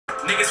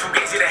Niggas from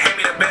Gazy to hand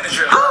me the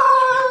manager.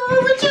 Oh,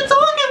 what you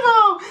talking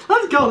about?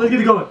 Let's go. Let's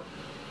get it going.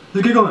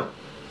 Let's get going.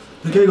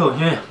 Let's get it going.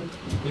 Yeah. Let's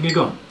get it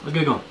going. Let's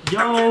get it going.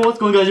 Yo, what's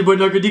going on, guys? Your boy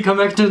Narco D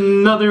coming back to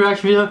another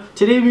reaction video.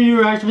 Today we're doing a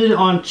reaction video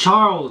on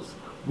Charles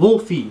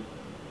Wolfie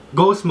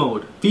Ghost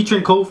Mode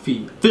featuring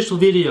Kofi official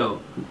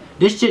video.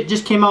 This shit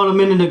just came out a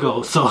minute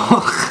ago, so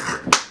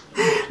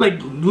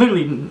like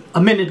literally a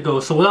minute ago.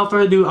 So without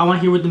further ado, I want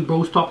to hear what the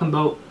bro's talking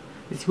about.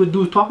 Let's see what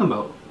dude's talking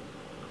about.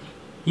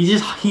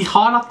 He's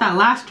hot off that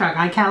last track.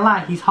 I can't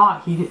lie. He's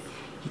hot. He's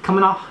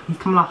coming out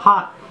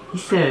hot. He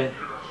said,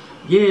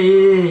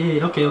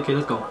 yeah. Okay,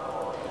 let's go.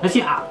 Let's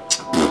see. I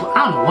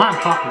don't know what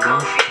I'm talking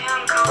about.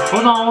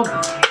 Hold on.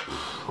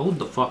 Hold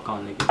the fuck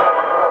on, nigga.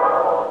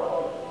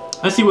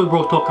 Let's see what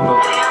bro's talking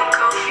about.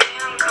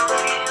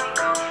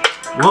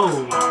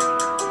 Whoa.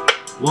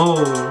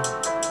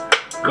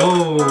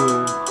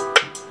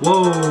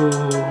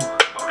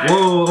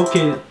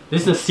 Okay,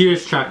 this is a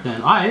serious track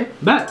then. Alright,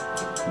 bet.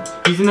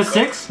 He's in the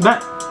 6,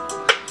 bet.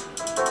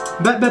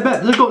 Bet.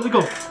 Let's go.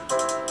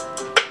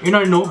 You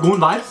know, going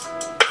vibes?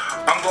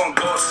 I'm going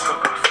ghost.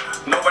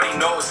 Nobody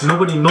knows.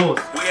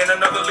 We in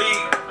another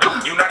league.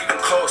 You not even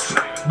close.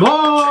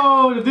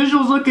 Whoa, the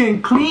visual's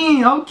looking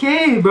clean.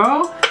 Okay,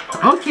 bro.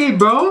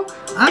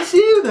 I see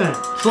you then.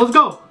 So let's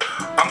go.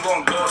 I'm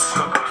going ghost.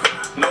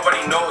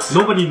 Nobody knows.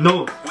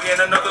 We in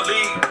another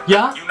league.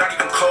 Yeah? You not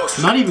even close.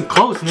 Not even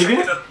close,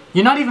 nigga.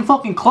 You're not even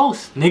fucking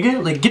close,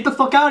 nigga. Like, get the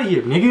fuck out of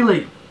here, nigga.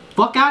 Like,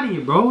 fuck out of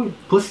here, bro.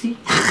 Pussy.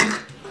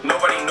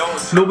 Nobody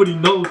knows. We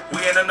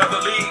in another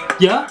league.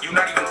 Yeah? You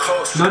not even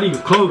close. Not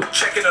even close.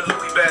 Checking a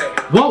Louis bag.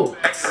 Whoa.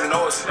 X's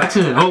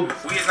and O's.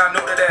 We is not new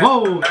to that.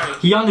 Whoa.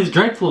 He on his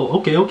Drake flow.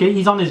 Okay.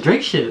 He's on his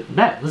Drake shit.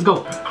 Bet. Let's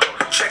go.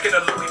 Checking a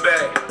Louis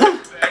bag.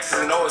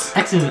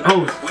 X's and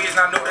O's. We is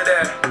not new to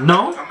that.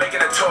 No. I'm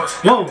making a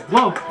toast. Whoa.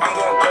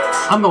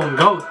 I'm going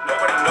ghost.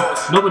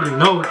 Nobody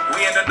knows.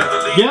 We in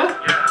another league. Yeah?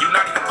 You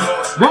not even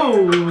close.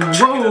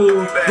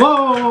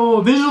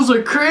 Whoa. Visuals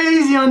are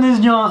crazy on this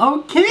joint.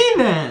 Okay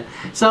then.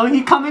 So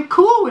he coming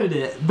cool with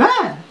it.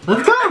 Bet.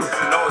 Let's go.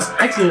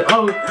 X's and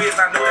O's. We is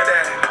not new to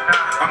that.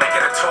 I'm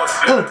making a toast.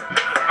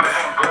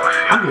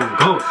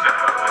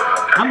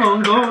 I'm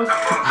going ghost.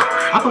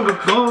 I put the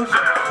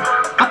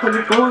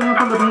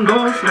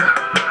ghost.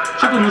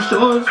 Chicken the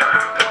shores.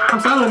 I'm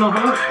selling a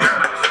hook.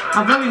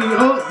 I'm telling you,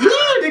 oh,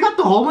 yeah, they got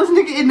the homeless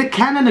nigga in the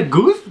can and the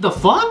goose? The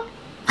fuck?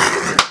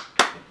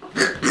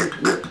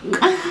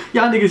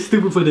 Y'all niggas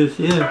stupid for this,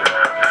 yeah.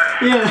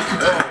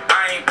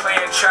 I ain't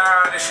playing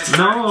child, this is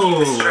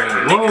no.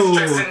 Whoa.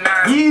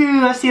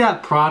 Yeah, I see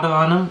that Prada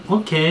on him.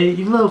 Okay,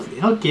 you little,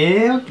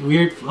 okay,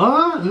 weird.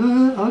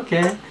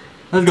 Okay.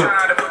 Let's go.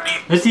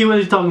 Let's see what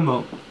he's talking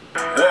about. I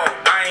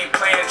ain't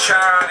playing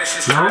child, this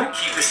is trying to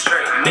keep it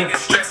straight. Niggas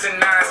stressing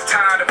now, it's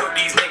time to put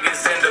these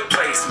niggas into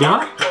place.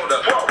 Yeah?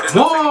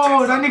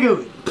 Whoa, that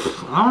nigga.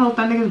 I don't know if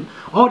that nigga.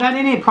 Oh, that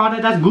ain't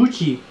Prada, that's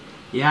Gucci.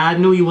 Yeah, I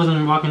knew he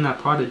wasn't rocking that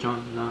Prada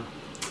joint. No.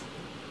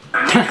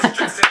 Niggas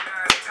stressing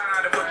now, it's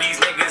time to put these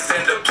niggas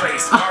into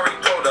place. Ari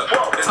pulled up.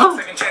 There's no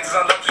second chances,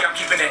 I'm lucky, I'm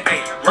keeping it 8.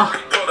 Rory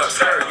pulled up,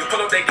 sir. You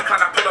pull up, they decline,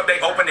 I pull up, they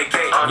open the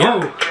gate.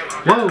 Whoa.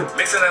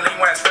 Mixing the lean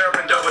when it's fair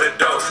and double the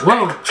dose.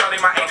 Whoa.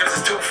 Charlie, my angels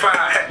is too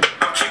fine.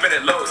 I'm keeping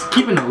it low.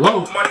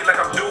 Money like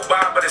I'm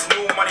Dubai, but it's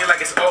new money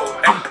like it's old.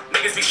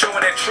 Niggas be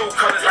showing their true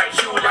colors like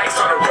Q lights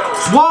on the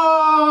roads.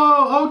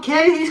 Whoa,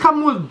 okay, he's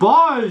coming with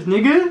bars,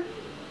 nigga.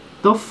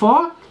 The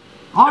fuck?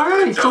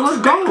 Alright, so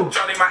let's go.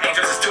 Charlie, my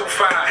angels is too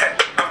fine.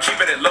 I'm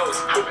keeping it low.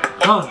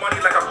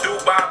 Money like I'm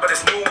Dubai, but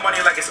it's new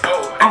money like it's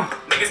old.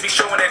 Niggas be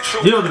showing their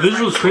true colors. Yo, the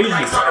visual's crazy.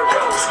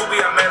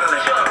 Scooby, I'm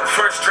meddling.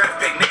 First draft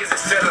pick, niggas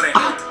is settling.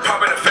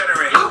 Popping a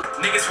veteran.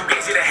 Niggas from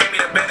Gazy to hand me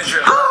the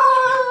manager.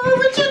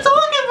 What you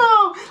talking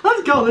about?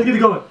 Let's go, let's get it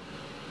going.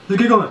 Yeah. Let's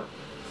get it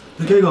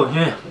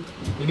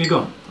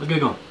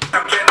going.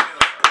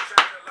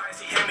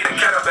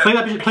 Play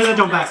that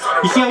jump back.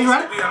 You see how you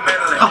run?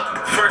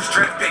 First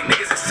draft pick,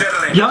 niggas is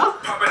settling. Yeah?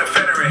 Popping a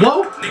veteran.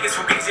 Whoa. Niggas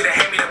from Gazy to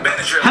hand me the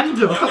manager. How you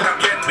do? I'm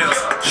getting bills.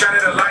 Shout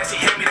out to Lies, he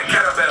hand me the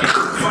kettlebell.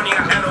 Funny, I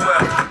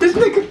LOL. This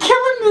nigga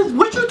killing this.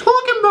 What you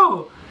talking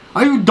about?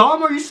 Are you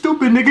dumb or are you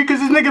stupid, nigga? Cause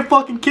this nigga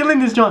fucking killing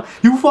this joint.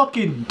 You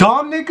fucking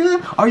dumb,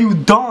 nigga? Are you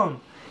dumb?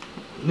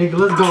 Nigga,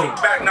 let's go.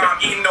 Back now,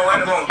 I'm eating no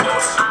animal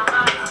ghost.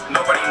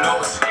 Nobody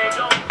knows.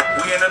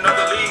 We in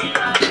another league.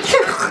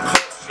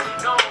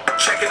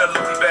 Checking a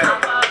Louis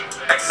bag.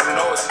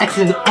 X's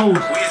and O's.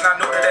 We is not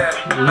new to that.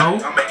 No.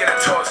 I'm making a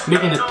toast.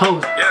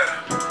 Yeah.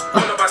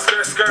 Pull up my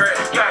skirt.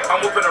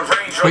 I'm whooping a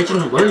Range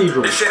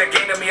Rover. This shit a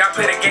game to me. I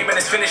play the game and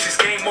it's finished. It's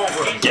game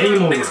over.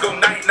 Niggas go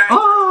night.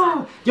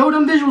 Oh, yo,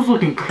 them visuals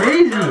looking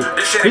crazy.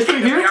 This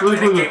right here? Look.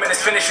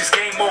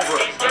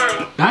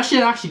 That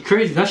shit actually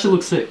crazy. That shit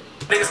looks sick.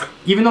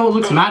 Even though it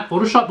looks mad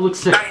Photoshop, it looks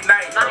sick. Out of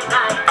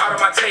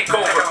my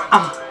takeover.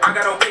 I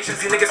got no patience.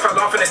 These niggas fell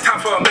off and it's time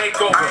for a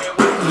makeover.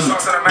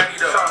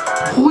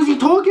 Who is he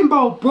talking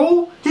about,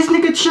 bro? This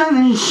nigga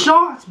chilling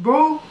shots,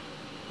 bro.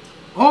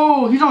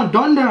 Oh, he's on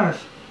Dundas.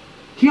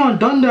 He on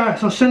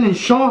Dundas. I'm sending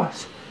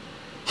shots.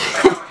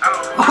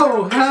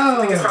 Oh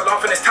hell! Niggas fell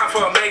off and it's time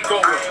for a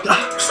makeover.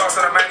 Sauce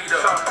on a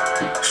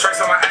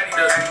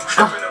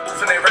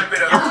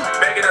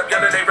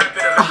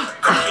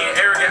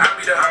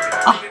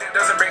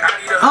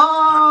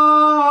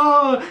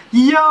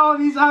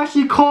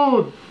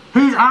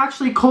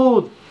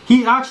cold.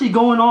 He's actually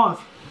going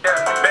off.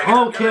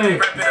 Okay.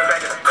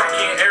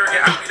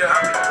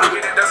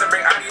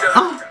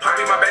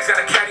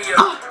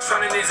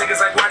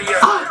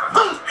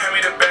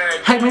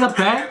 Hand me the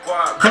bag.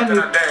 Hand me.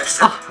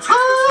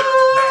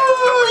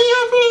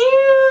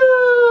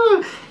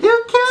 You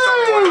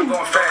can.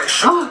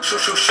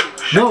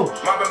 Whoa.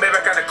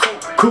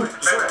 Cool.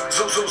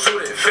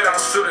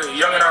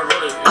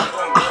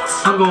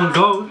 I'm going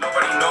go.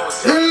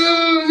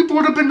 You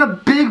pulled up in the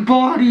big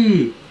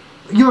body.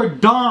 You're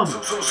dumb.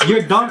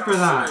 You're dumb for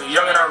that.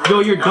 Yo,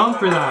 you're dumb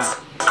for that.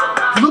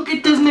 Look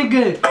at this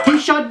nigga. He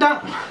shut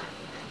down.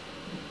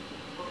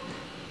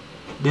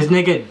 This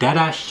nigga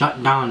deadass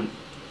shut down.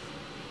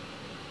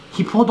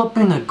 He pulled up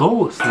in a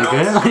ghost,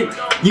 nigga. Like,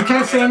 you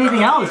can't say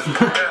anything else.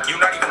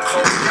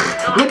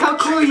 Look how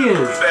cool he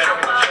is.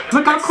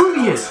 Look how cool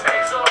he is.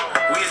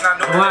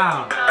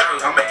 Wow.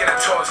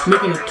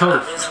 Making a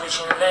toast.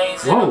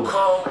 Whoa.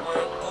 Whoa.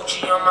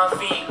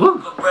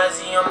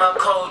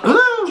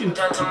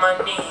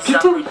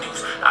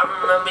 I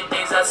remember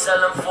days I sell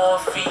them for a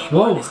fee.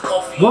 Whoa.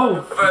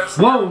 Whoa.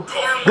 Whoa.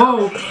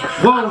 Whoa.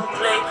 Whoa.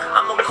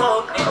 I'm a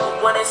cold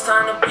nigga when it's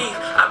time to beef.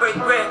 I break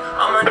bread.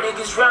 All my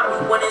niggas round me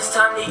when it's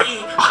time to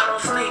eat. I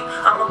don't sleep.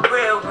 I'm a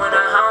bread when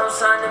I hound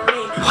sign to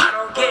me. I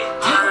don't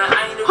get tired.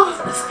 I ain't a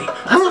reason to sleep.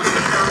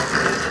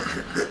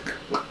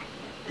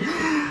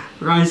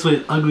 Ryan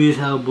Sweat ugly as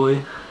hell,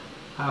 boy.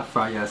 I'll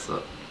fry your ass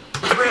up.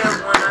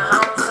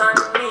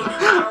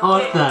 Oh,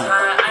 what's that?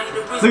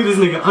 Look at this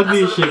nigga,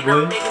 ugly as shit,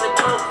 boy.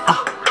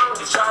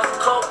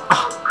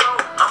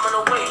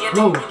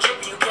 Whoa.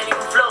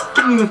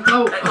 Can't even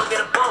float.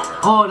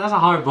 Oh, that's a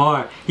hard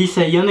bar. He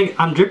said, young nigga,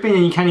 I'm dripping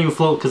and you can't even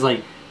float because,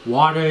 like,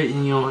 water,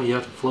 and you know, you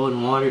have to float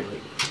in water.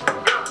 Like,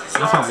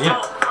 that's hard,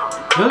 yeah.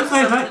 Yo, this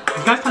guy's right.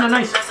 This guy's kind of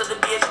nice. Yeah.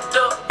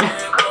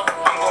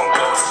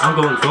 I'm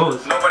going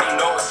ghost.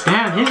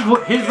 Damn,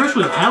 his verse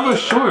was hella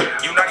short.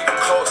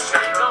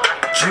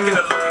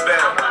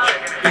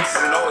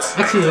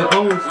 Actually,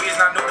 oh,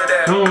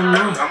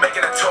 no,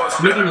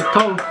 making a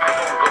toe.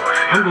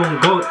 I'm gonna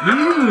go.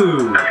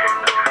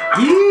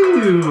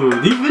 Ew,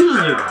 these videos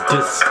are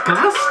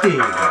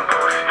disgusting.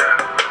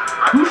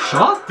 Who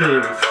shot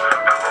this?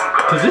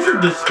 Cause this is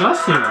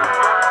disgusting.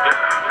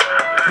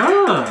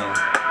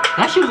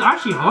 That shit was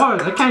actually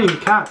hard. I can't even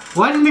cap.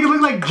 Why does nigga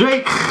look like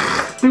Drake?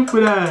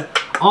 Stupid ass.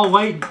 All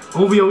white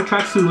OVO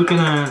tracksuit looking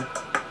at.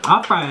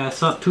 I'll fry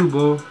ass up too,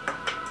 bro.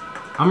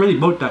 I'm really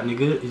about that,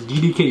 nigga. It's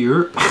GDK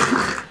Europe.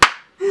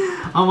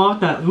 I'm off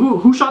that. Ooh,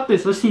 who shot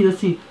this? Let's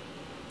see.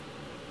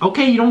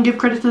 Okay, you don't give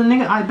credit to the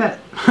nigga? I bet.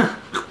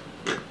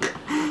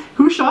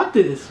 Who shot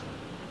this?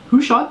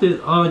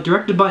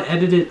 Directed by,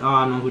 edited. Oh,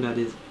 I don't know who that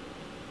is.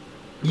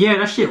 Yeah,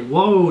 that shit.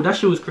 Whoa, that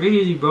shit was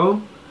crazy,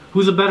 bro.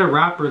 Who's a better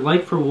rapper?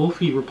 Like for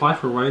Wolfie, reply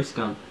for Rice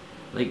Gun.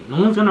 Like,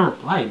 no one's gonna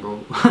reply,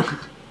 bro.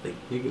 Like,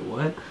 nigga,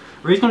 what?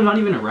 Rice Gun's not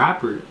even a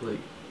rapper. Like,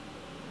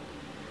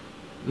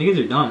 niggas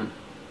are dumb.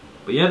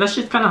 But yeah, that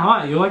shit's kind of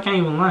hot, yo. I can't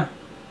even lie.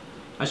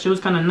 That shit was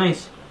kind of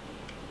nice.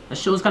 That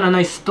shit was kind of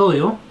nice still,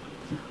 yo.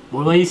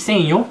 What are you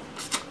saying, yo?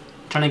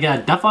 Trying to get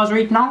a death odds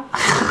right now?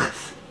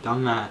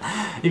 Dumb man.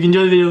 If you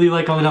enjoyed the video, leave a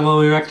like, comment down below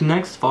what we react to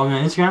next. Follow me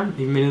on Instagram if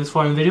you made it this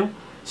far in the video.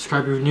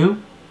 Subscribe if you're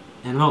new.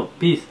 And well,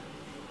 peace.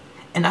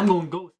 And I'm going to go.